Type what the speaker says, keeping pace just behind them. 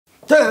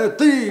2,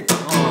 3.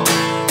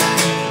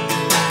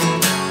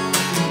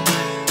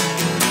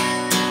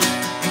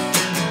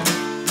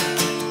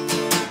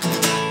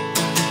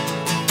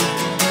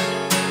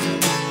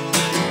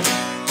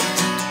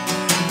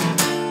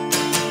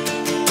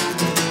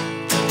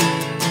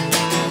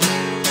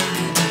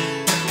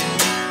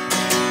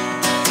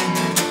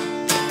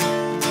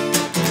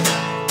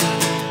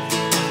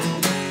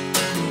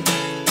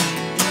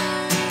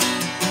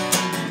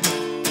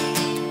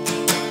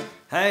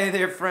 Hey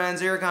there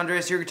friends, Eric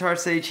Andres, your Guitar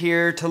Sage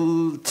here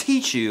to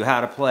teach you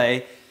how to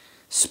play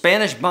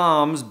Spanish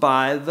Bombs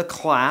by The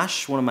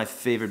Clash, one of my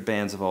favorite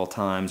bands of all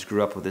times.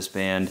 Grew up with this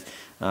band,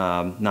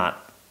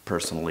 not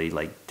personally,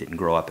 like didn't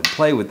grow up and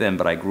play with them,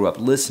 but I grew up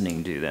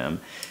listening to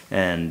them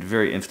and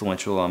very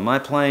influential on my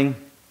playing.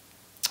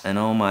 And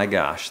oh my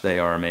gosh, they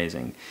are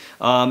amazing.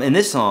 And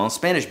this song,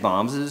 Spanish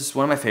Bombs, is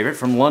one of my favorite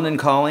from London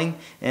Calling,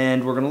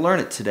 and we're going to learn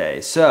it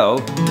today.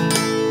 So,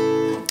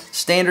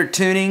 standard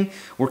tuning,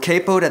 we're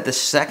capoed at the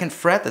 2nd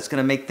fret. That's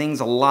going to make things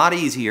a lot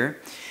easier.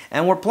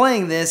 And we're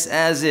playing this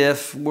as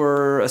if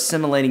we're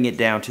assimilating it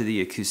down to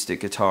the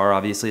acoustic guitar.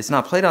 Obviously, it's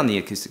not played on the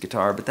acoustic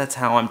guitar, but that's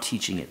how I'm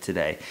teaching it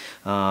today.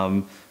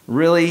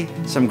 Really,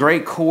 some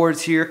great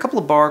chords here, a couple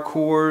of bar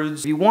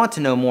chords. If you want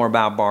to know more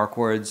about bar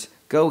chords,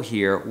 go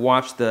here,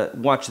 watch the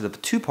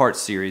 2-part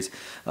series.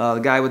 The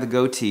guy with the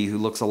goatee who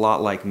looks a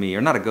lot like me,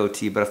 or not a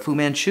goatee, but a Fu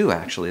Manchu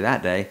actually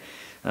that day.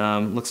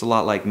 Looks a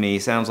lot like me,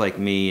 sounds like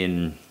me,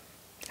 and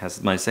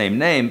has my same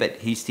name, but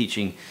he's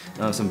teaching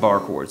some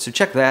bar chords. So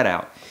check that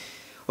out.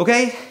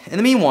 Okay, in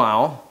the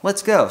meanwhile,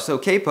 let's go. So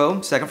capo,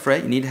 2nd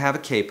fret, you need to have a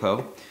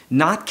capo,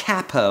 not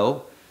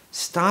capo.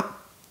 Stop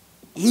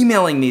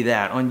emailing me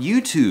that on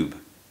YouTube.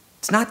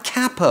 It's not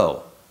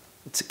capo.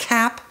 It's a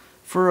cap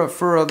for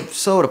a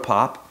soda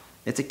pop.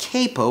 It's a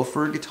capo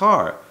for a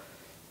guitar.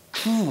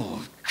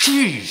 Oh,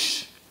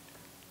 jeez.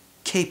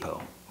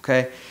 Capo,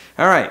 okay?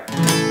 All right,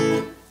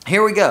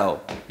 here we go.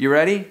 You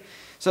ready?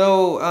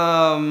 So,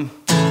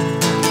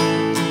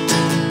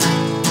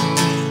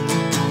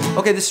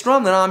 okay, the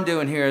strum that I'm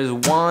doing here is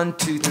 1,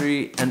 2,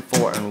 3, and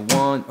 4, and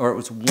 1, or it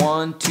was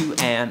 1, 2,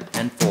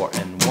 and 4,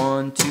 and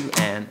 1, 2,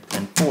 and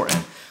 4,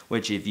 and,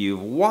 which if you've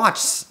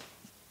watched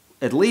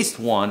at least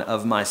one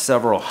of my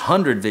several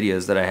hundred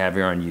videos that I have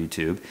here on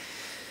YouTube,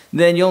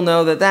 then you'll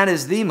know that that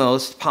is the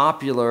most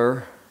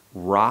popular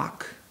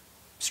rock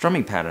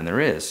strumming pattern there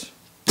is.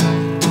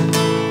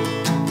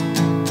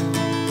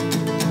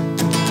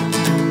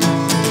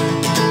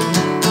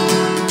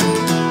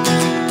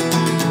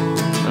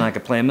 And I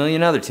could play a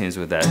million other tunes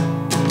with that.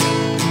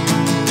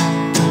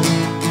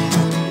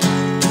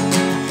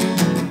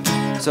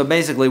 So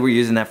basically we're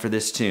using that for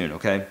this tune,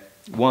 okay?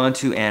 1,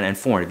 2, and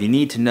 4. If you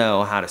need to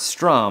know how to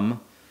strum,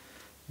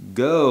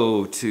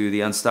 go to the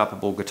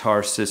Unstoppable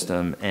Guitar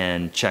System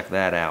and check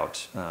that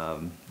out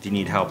if you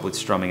need help with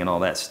strumming and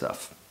all that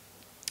stuff.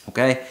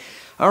 Okay?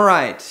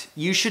 Alright,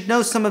 you should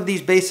know some of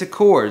these basic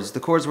chords. The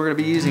chords we're going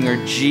to be using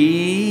are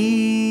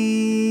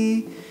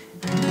G,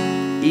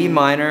 E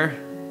minor,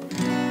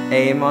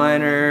 A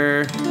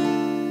minor,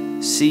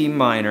 C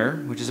minor,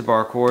 which is a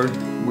bar chord.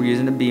 We're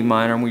using a B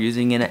minor, and we're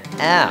using an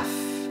F.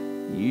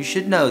 You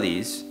should know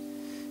these.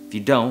 If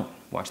you don't,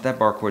 watch that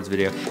bar chords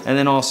video. And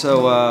then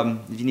also,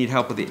 if you need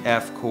help with the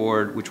F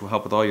chord, which will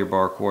help with all your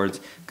bar chords,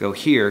 go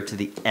here to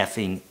the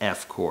effing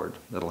F chord.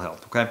 That'll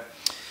help, okay?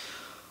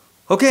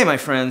 Okay, my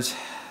friends.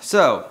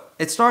 So,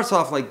 it starts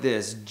off like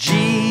this. G.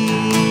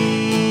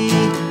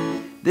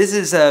 This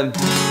is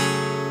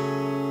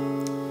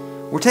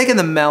we're taking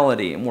the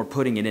melody and we're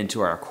putting it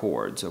into our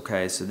chords,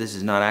 okay? So this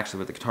is not actually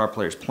what the guitar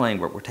player is playing,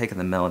 but we're taking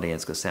the melody and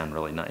it's going to sound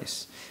really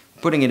nice.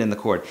 Putting it in the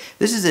chord.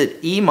 This is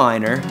at E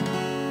minor,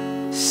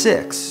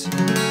 6.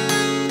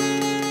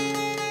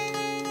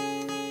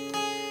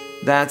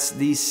 That's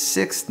the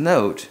 6th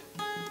note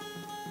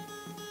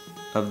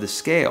of the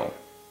scale,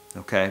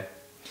 okay,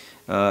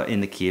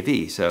 in the key of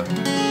E. So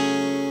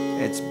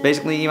it's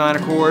basically E minor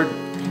chord,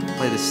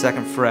 play the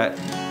 2nd fret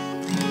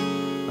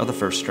of the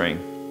 1st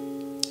string.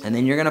 And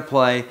then you're going to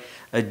play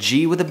a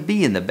G with a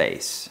B in the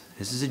bass.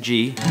 This is a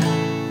G,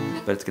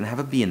 but it's going to have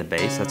a B in the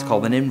bass. That's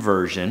called an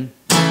inversion.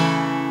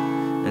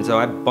 And so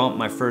I bump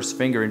my 1st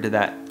finger into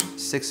that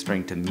 6th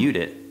string to mute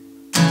it.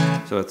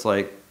 So it's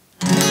like,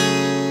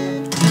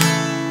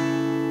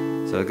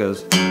 so it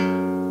goes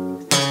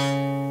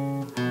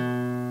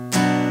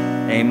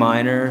A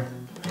minor,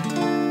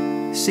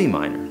 C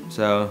minor.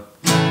 So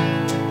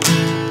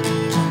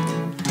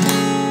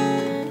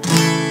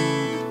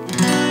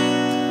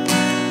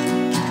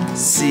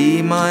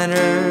C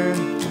minor,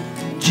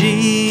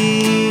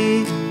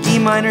 G, E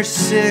minor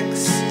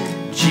 6,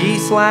 G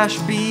slash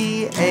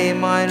B, A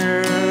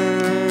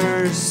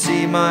minor,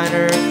 C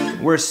minor.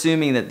 We're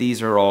assuming that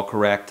these are all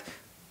correct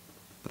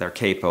with our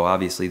capo.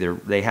 Obviously,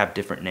 they have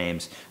different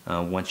names.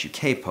 Once you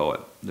capo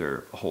it,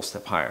 they're a whole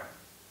step higher.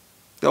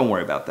 Don't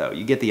worry about that.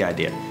 You get the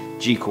idea.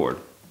 G chord,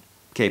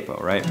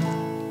 capo, right?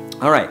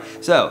 All right.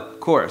 So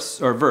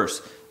chorus or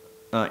verse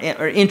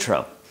or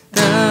intro.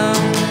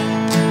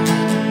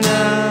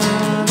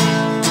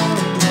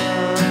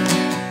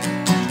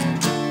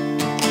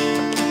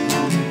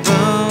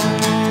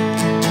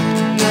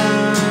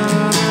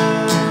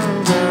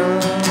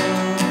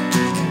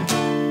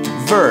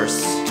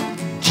 verse.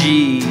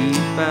 G,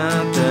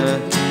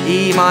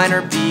 E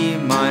minor, B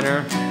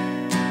minor,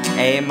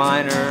 A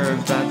minor,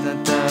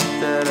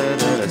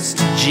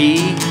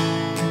 G,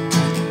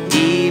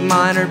 E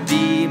minor,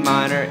 B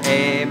minor,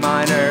 A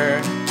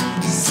minor,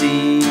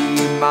 C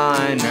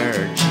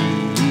minor, G,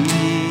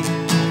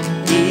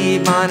 E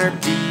minor,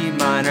 B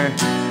minor,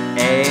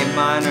 A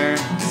minor,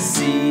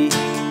 C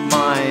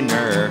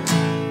minor,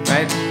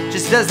 right?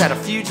 Just does that a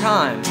few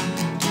times.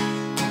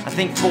 I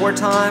think 4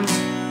 times.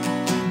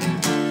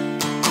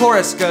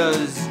 Chorus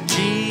goes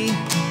G,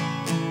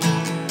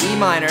 E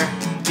minor,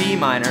 B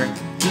minor,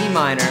 E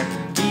minor,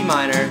 B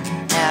minor,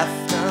 F.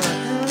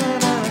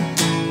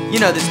 You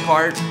know this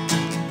part.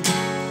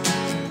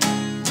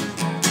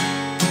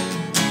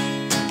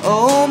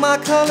 Oh, my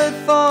colored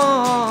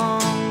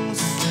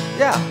thongs.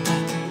 Yeah.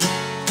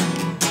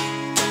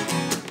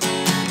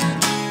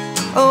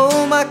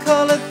 Oh, my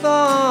colored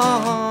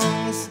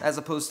thongs. As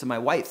opposed to my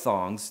white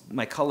thongs,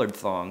 my colored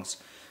thongs.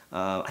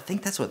 I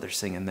think that's what they're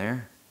singing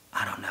there.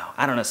 I don't know.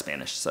 I don't know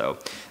Spanish, so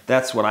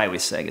that's what I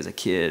always sang as a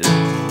kid.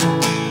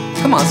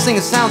 Come on, sing.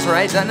 It sounds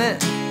right, doesn't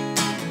it?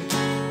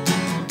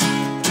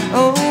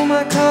 Oh,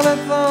 my colored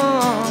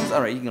thongs. All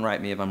right, you can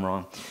write me if I'm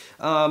wrong.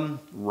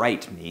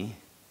 Write me.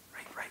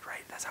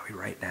 Right. That's how we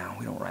write now.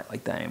 We don't write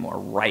like that anymore.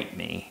 Write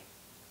me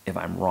if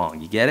I'm wrong.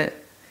 You get it?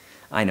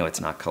 I know it's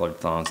not colored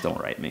thongs.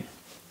 Don't write me.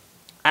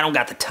 I don't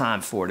got the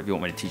time for it if you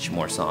want me to teach you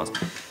more songs.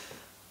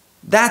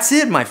 That's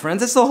it, my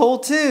friends. That's the whole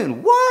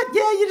tune. What?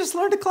 Yeah, you just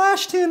learned a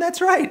Clash tune.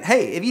 That's right.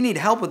 Hey, if you need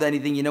help with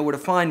anything, you know where to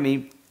find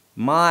me.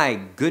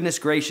 My goodness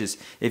gracious.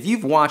 If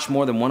you've watched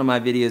more than one of my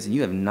videos and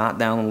you have not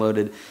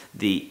downloaded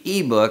the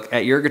ebook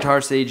at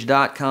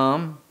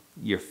YourGuitarSage.com,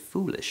 you're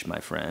foolish, my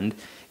friend.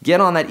 Get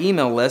on that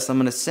email list. I'm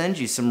going to send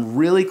you some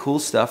really cool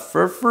stuff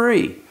for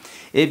free.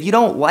 If you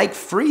don't like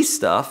free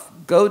stuff,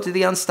 go to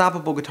the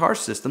Unstoppable Guitar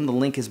System. The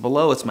link is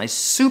below. It's my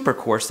super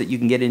course that you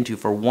can get into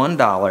for $1.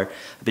 I've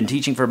been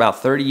teaching for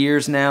about 30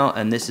 years now,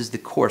 and this is the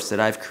course that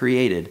I've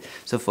created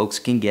so folks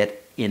can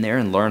get in there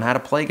and learn how to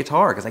play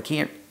guitar, because I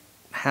can't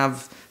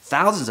have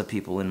thousands of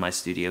people in my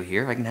studio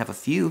here. I can have a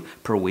few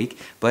per week,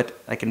 but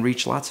I can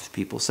reach lots of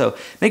people. So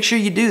make sure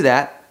you do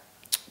that.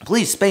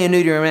 Please spay and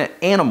neuter your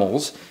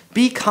animals.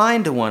 Be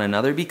kind to one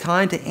another. Be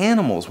kind to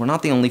animals. We're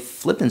not the only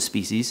flippin'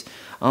 species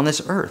on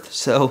this earth.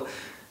 So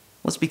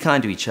let's be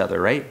kind to each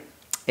other, right?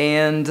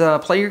 And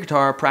play your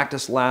guitar,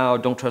 practice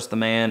loud, don't trust the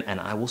man, and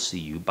I will see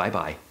you.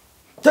 Bye-bye.